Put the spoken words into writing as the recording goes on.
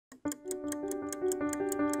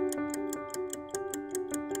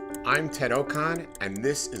I'm Ted Okon, and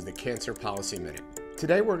this is the Cancer Policy Minute.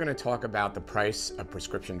 Today we're going to talk about the price of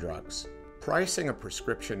prescription drugs. Pricing a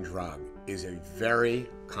prescription drug is a very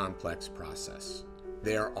complex process.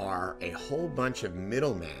 There are a whole bunch of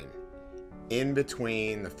middlemen in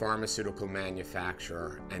between the pharmaceutical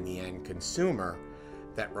manufacturer and the end consumer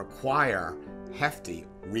that require hefty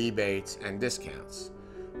rebates and discounts.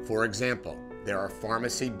 For example, there are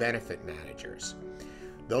pharmacy benefit managers.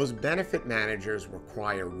 Those benefit managers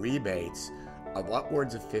require rebates of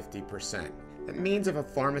upwards of 50%. That means if a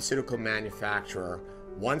pharmaceutical manufacturer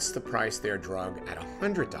wants to price their drug at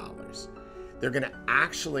 $100, they're going to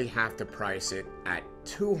actually have to price it at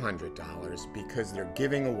 $200 because they're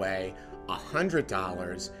giving away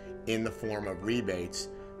 $100 in the form of rebates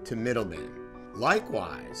to middlemen.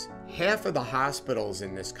 Likewise, half of the hospitals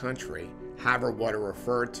in this country have what are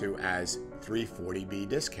referred to as 340B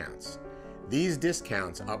discounts. These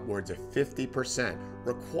discounts, upwards of 50%,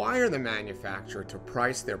 require the manufacturer to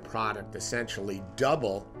price their product essentially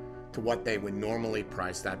double to what they would normally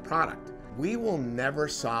price that product. We will never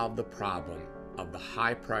solve the problem of the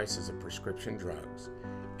high prices of prescription drugs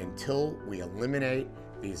until we eliminate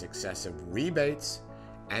these excessive rebates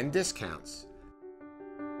and discounts